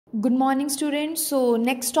Good morning students. So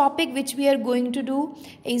next topic which we are going to do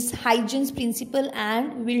is Huygens principle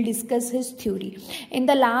and we'll discuss his theory. In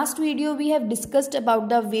the last video we have discussed about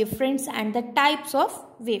the wavefronts and the types of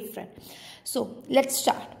wavefront. So let's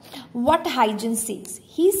start. What Huygens says?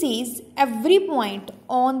 He says every point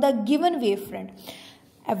on the given wavefront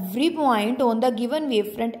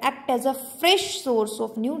act as a fresh source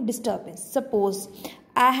of new disturbance. Suppose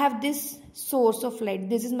I have this source of light.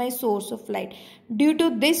 This is my source of light. Due to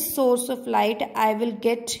this source of light, I will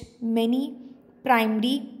get many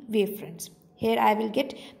primary wavefronts. Here I will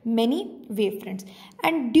get many wavefronts.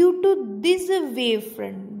 And due to this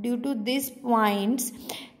wavefront, due to these points,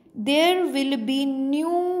 there will be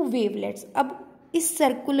new wavelets. अब इस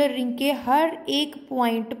circular ring के हर एक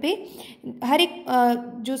point पे हर एक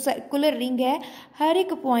जो circular ring है हर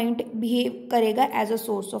एक point behave करेगा as a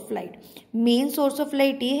source of light. Main source of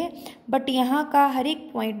light ये है बट यहाँ का हर एक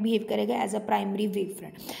पॉइंट बिहेव करेगा as a primary wave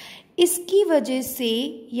front. इसकी वजह से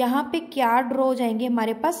यहाँ पे क्या ड्रॉ हो जाएंगे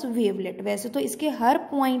हमारे पास वेवलेट. वैसे तो इसके हर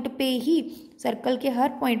पॉइंट पे ही सर्कल के हर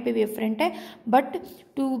पॉइंट पे वेवफ्रंट है but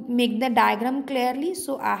to make the diagram clearly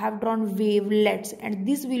so I have drawn wavelets and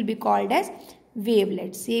this will be called as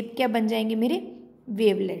wavelets. ये क्या बन जाएंगे मेरे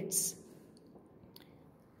wavelets.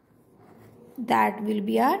 That will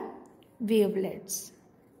be are wavelets.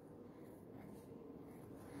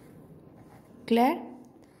 Clear.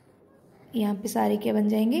 यहां पे सारे क्या बन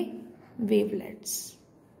जाएंगे wavelets.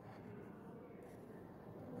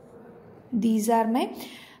 These are my.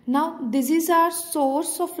 Now this is our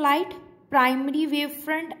source of light primary wave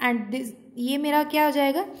front end this ये मेरा क्या हो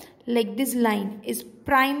जाएगा like this line is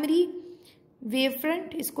primary wave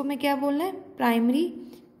front. इसको मैं क्या बोलना है primary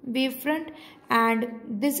wave front end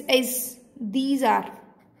this is these are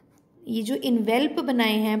ये जो इन्वेल्प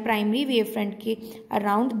बनाए हैं प्राइमरी वेव फ्रंट के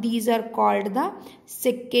around these are called the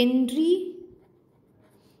secondary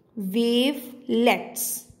wavelets.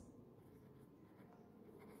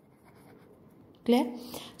 Clear?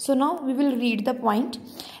 So now we will read the point.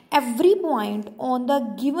 Every point on the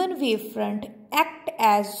given wavefront act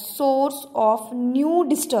as source of new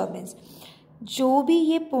disturbance. जो भी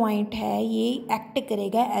ये point है ये act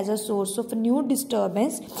करेगा as a source of new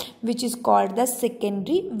disturbance which is called the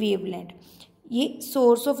secondary wavelet. ये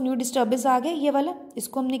source of new disturbance आ गया ये वाला.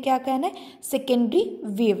 इसको हमने क्या कहना है secondary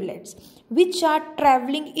wavelets which are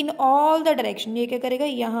travelling in all the direction. ये क्या करेगा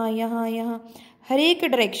यहाँ यहाँ यहाँ हर एक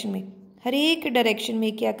डायरेक्शन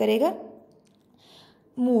में क्या करेगा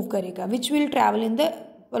मूव करेगा. Which will travel in the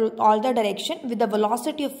all the direction with the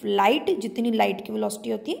velocity of light. जितनी लाइट की वेलोसिटी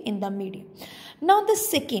होती है in the medium. Now the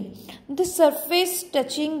second the surface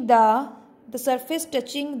touching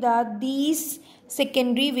the these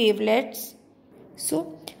secondary wavelets. So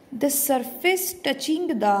the surface touching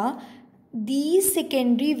these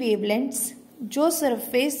secondary wavelets जो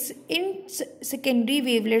surface इन secondary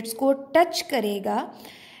wavelets को touch करेगा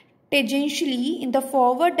tangentially in the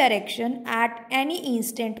forward direction at any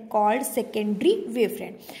instant called secondary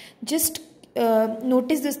wavefront. Just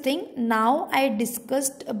notice this thing. Now I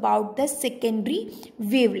discussed about the secondary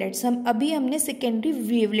wavelets. हमने secondary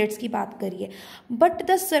wavelets की बात करी है but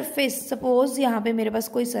the surface suppose यहाँ पे मेरे पास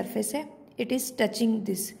कोई surface है it is touching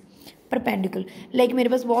this perpendicular. like मेरे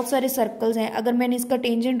पास बहुत सारे सर्कल्स हैं. अगर मैंने इसका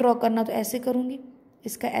टेंजेंट ड्रॉ करना तो ऐसे करूँगी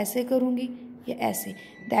इसका ऐसे करूँगी या ऐसे.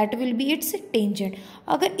 That will be it's tangent.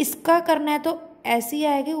 अगर इसका करना है तो ऐसे ही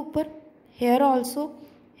आएगा ऊपर. हेयर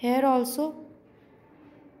ऑल्सो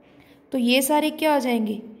तो ये सारे क्या हो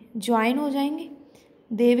जाएंगे ज्वाइन हो जाएंगे.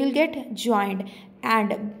 They will get joined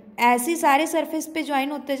and ऐसे सारे सरफेस पे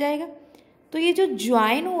ज्वाइन होते जाएगा. तो ये जो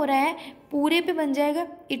ज्वाइन हो रहा है पूरे पे बन जाएगा.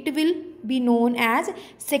 It will be known as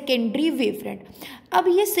secondary wavefront. अब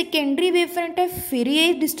ये सेकेंडरी वेवफ्रंट है फिर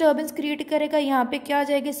ये डिस्टर्बेंस क्रिएट करेगा. यहाँ पे क्या आ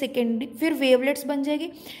जाएगा सेकेंडरी फिर वेवलेट्स बन जाएगी.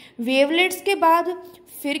 वेवलेट्स के बाद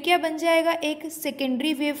फिर क्या बन जाएगा एक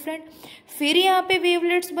सेकेंडरी वेवफ्रंट. फिर यहाँ पे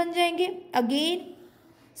वेवलेट्स बन जाएंगे again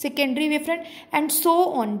secondary wavefront and so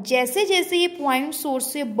on. जैसे जैसे ये पॉइंट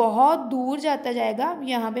सोर्स से बहुत दूर जाता जाएगा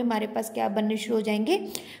यहाँ पे हमारे पास क्या बनने शुरू हो जाएंगे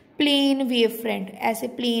प्लेन वेवफ्रंट. ऐसे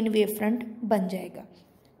प्लेन वेवफ्रंट बन जाएगा.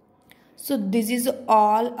 So this is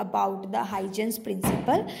all about the Huygens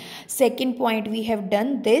principle. Second point we have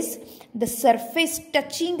done this. The surface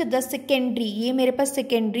touching the secondary. ये मेरे पास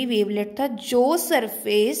secondary wavelet था. जो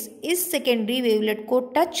surface इस secondary wavelet को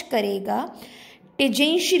touch करेगा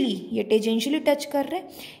tangentially. ये tangentially touch कर रहे हैं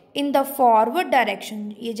in the forward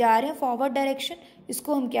direction. ये जा रहे हैं forward direction.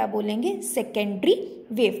 इसको हम क्या बोलेंगे secondary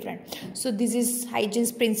wavefront. So this is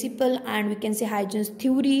Huygens principle and we can say Huygens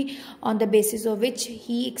theory on the basis of which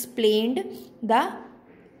he explained the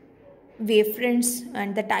wavefronts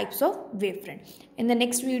and the types of wavefront. In the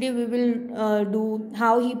next video we will do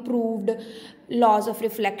how he proved laws of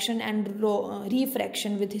reflection and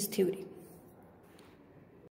refraction with his theory.